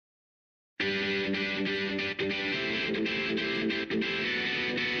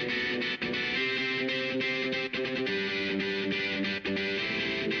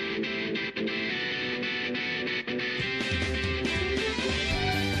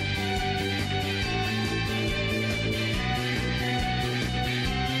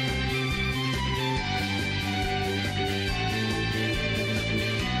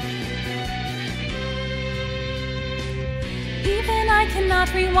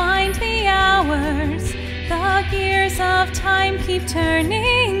cannot rewind the hours. The gears of time keep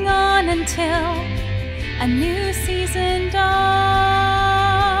turning on until a new season dawns.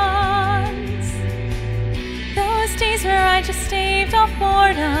 Those days where I just staved off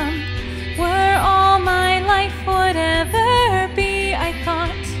boredom were all my life would ever be, I thought,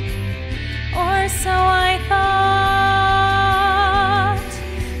 or so I thought.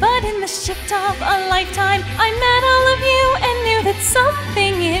 But in the shift of a lifetime, I met all of you and knew that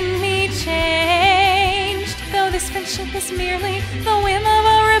something in me changed. Though this friendship is merely the whim of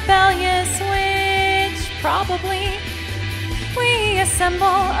a rebellious witch, probably we assemble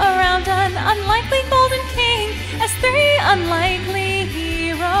around an unlikely golden king as three unlikely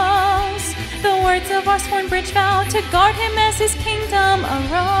heroes. The words of our sworn bridge vow to guard him as his kingdom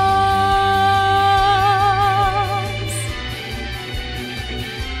arose.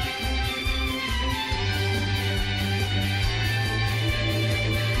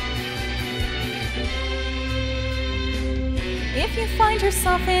 If you find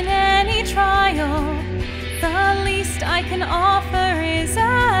yourself in any trial, the least I can offer is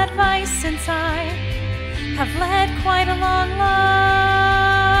advice, since I have led quite a long life.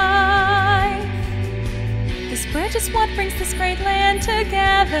 This bridge is what brings this great land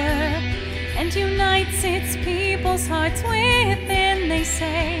together and unites its people's hearts within, they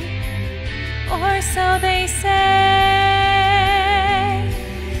say, or so they say.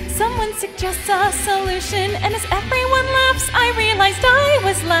 Someone suggests a solution, and as everyone laughs, I realized I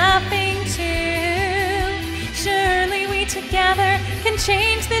was laughing too. Surely we together can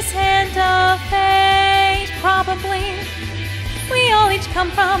change this hand of fate, probably. We all each come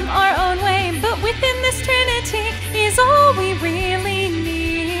from our own way, but within this trinity is all we really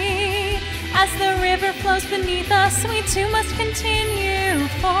need. As the river flows beneath us, we too must continue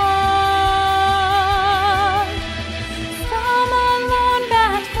forward. From a lone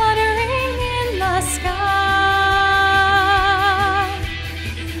bat fluttering in the sky,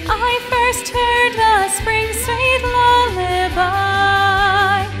 I first heard the spring sweet lullaby.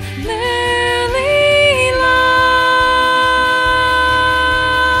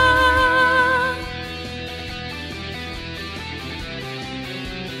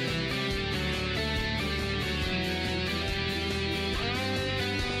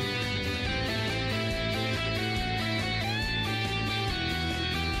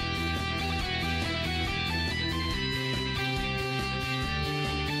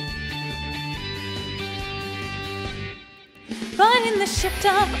 But in the shift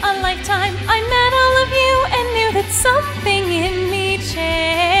of a lifetime, I met all of you and knew that something in me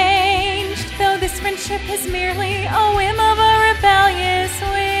changed. Though this friendship is merely a whim of a rebellious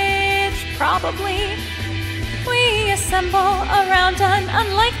witch, probably we assemble around an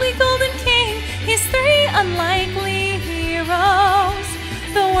unlikely golden king, his three unlikely heroes.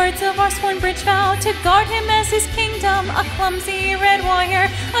 The words of our sworn bridge vow to guard him as his kingdom, a clumsy red warrior,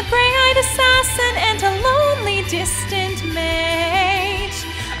 a gray-eyed assassin, and a lonely distant mage.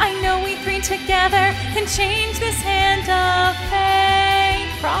 I know we three together can change this hand of fate,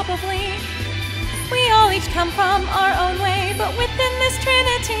 probably. We all each come from our own way, but within this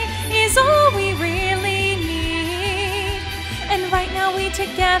trinity is all we really need. And right now we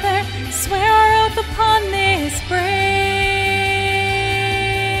together swear our oath upon this bridge.